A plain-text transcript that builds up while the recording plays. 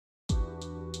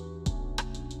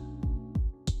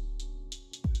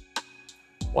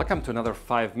Welcome to another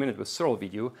 5-minute with Cyrill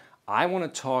video. I want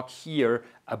to talk here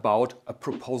about a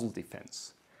proposal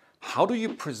defense. How do you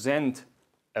present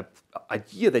an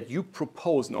idea that you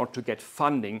propose in order to get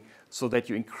funding so that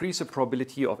you increase the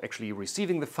probability of actually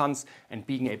receiving the funds and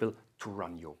being able to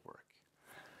run your work?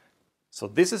 So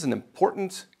this is an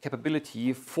important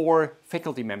capability for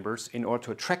faculty members in order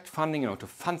to attract funding, in order to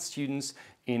fund students,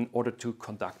 in order to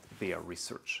conduct their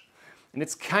research. And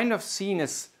it's kind of seen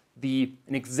as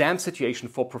an exam situation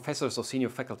for professors or senior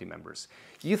faculty members.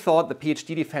 You thought the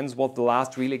PhD defense was the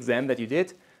last real exam that you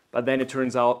did, but then it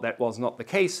turns out that was not the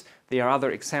case. There are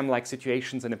other exam-like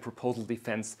situations, and a proposal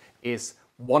defense is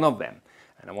one of them.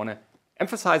 And I want to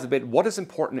emphasize a bit what is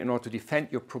important in order to defend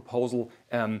your proposal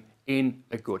in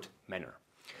a good manner.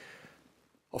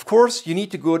 Of course, you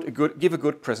need to give a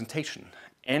good presentation.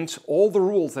 And all the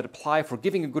rules that apply for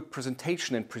giving a good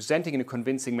presentation and presenting in a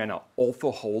convincing manner also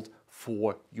hold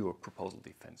for your proposal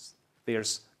defense.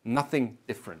 There's nothing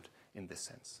different in this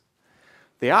sense.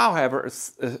 There are, however,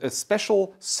 a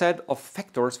special set of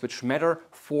factors which matter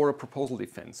for a proposal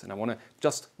defense, and I want to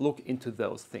just look into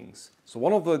those things. So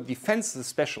one of the defenses is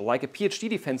special, like a PhD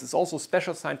defense is also a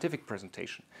special scientific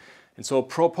presentation. And so a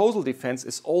proposal defense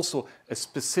is also a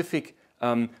specific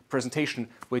presentation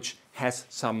which has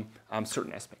some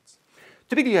certain aspects.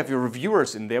 Typically you have your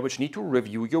reviewers in there which need to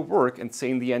review your work and say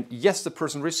in the end, yes, the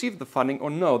person received the funding, or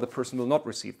no, the person will not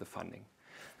receive the funding.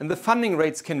 And the funding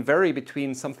rates can vary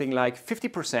between something like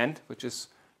 50%, which is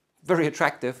very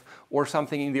attractive, or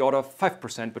something in the order of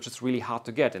 5%, which is really hard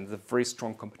to get, and there's a very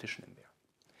strong competition in there.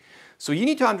 So you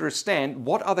need to understand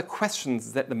what are the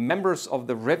questions that the members of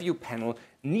the review panel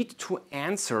need to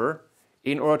answer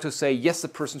in order to say, yes, the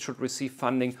person should receive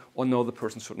funding, or no, the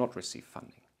person should not receive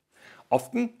funding.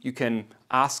 Often you can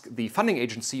ask the funding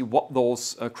agency what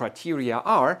those criteria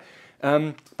are,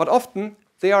 but often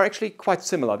they are actually quite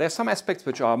similar. There are some aspects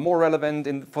which are more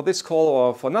relevant for this call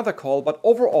or for another call, but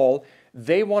overall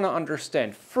they want to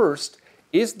understand first,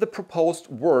 is the proposed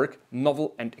work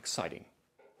novel and exciting?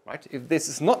 Right? If this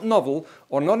is not novel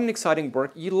or not an exciting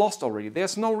work, you lost already.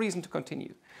 There's no reason to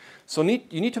continue. So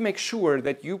you need to make sure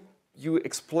that you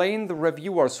explain the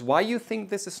reviewers why you think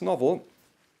this is novel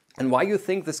and why you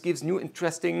think this gives new,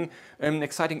 interesting,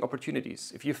 exciting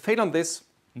opportunities. If you fail on this,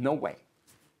 no way.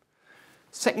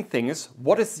 Second thing is,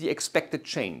 what is the expected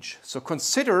change? So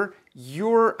consider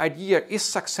your idea is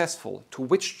successful. To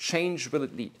which change will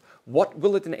it lead? What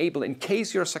will it enable in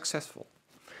case you're successful?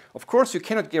 Of course, you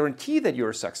cannot guarantee that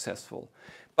you're successful.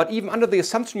 But even under the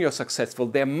assumption you're successful,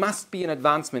 there must be an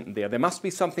advancement in there. There must be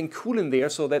something cool in there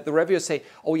so that the reviewers say,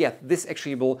 oh yeah, this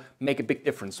actually will make a big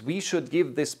difference. We should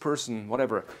give this person,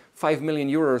 whatever, 5 million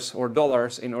euros or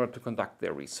dollars in order to conduct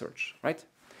their research, right?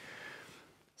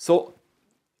 So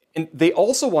and they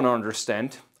also want to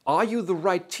understand, are you the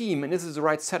right team and is this the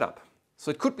right setup?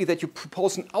 So it could be that you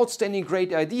propose an outstanding,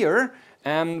 great idea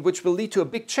which will lead to a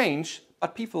big change,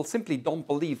 but people simply don't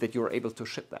believe that you're able to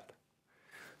ship that.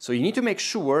 So you need to make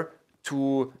sure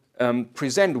to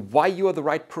present why you are the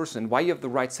right person, why you have the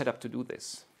right setup to do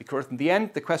this. Because in the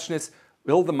end, the question is,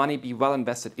 will the money be well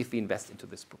invested if we invest into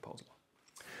this proposal?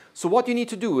 So what you need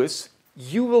to do is,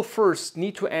 you will first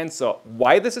need to answer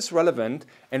why this is relevant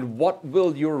and what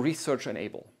will your research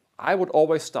enable. I would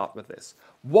always start with this.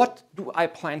 What do I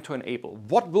plan to enable?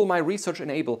 What will my research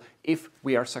enable if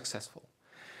we are successful?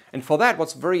 And for that,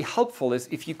 what's very helpful is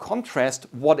if you contrast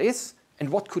what is and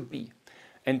what could be.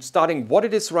 And starting what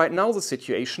it is right now, the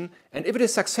situation, and if it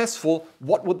is successful,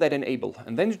 what would that enable?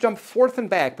 And then you jump forth and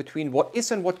back between what is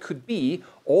and what could be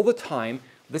all the time.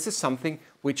 This is something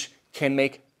which can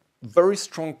make very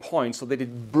strong points so that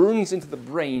it burns into the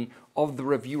brain of the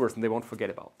reviewers and they won't forget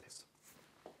about this.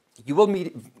 You will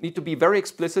need to be very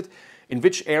explicit in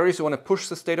which areas you want to push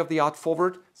the state-of-the-art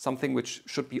forward, something which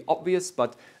should be obvious,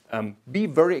 but be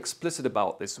very explicit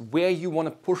about this, where you want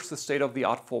to push the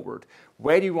state-of-the-art forward,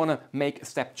 where do you want to make a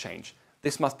step change.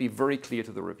 This must be very clear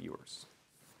to the reviewers.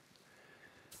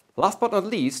 Last but not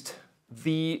least,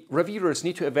 the reviewers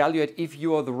need to evaluate if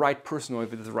you are the right person or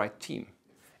if it is the right team.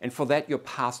 And for that, your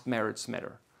past merits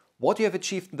matter. What you have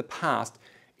achieved in the past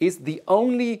is the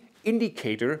only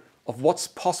indicator of what's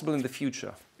possible in the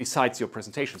future, besides your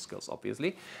presentation skills,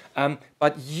 obviously.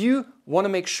 But you want to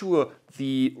make sure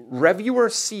the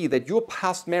reviewers see that your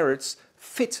past merits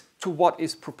fit to what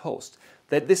is proposed,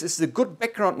 that this is the good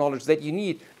background knowledge that you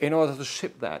need in order to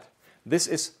ship that. This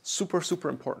is super, super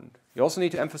important. You also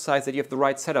need to emphasize that you have the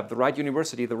right setup, the right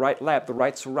university, the right lab, the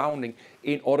right surrounding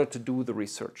in order to do the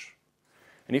research.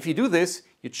 And if you do this,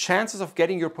 your chances of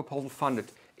getting your proposal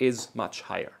funded is much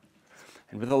higher.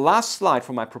 And with the last slide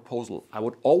for my proposal, I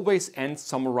would always end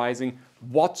summarizing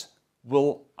what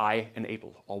will I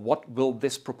enable, or what will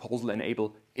this proposal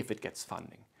enable if it gets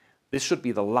funding? This should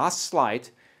be the last slide.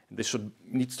 This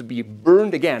needs to be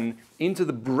burned again into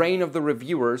the brain of the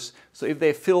reviewers, so if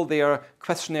they fill their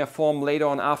questionnaire form later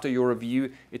on after your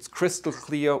review, it's crystal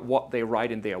clear what they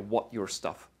write in there, what your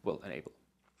stuff will enable.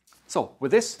 So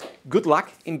with this, good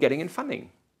luck in getting in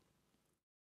funding.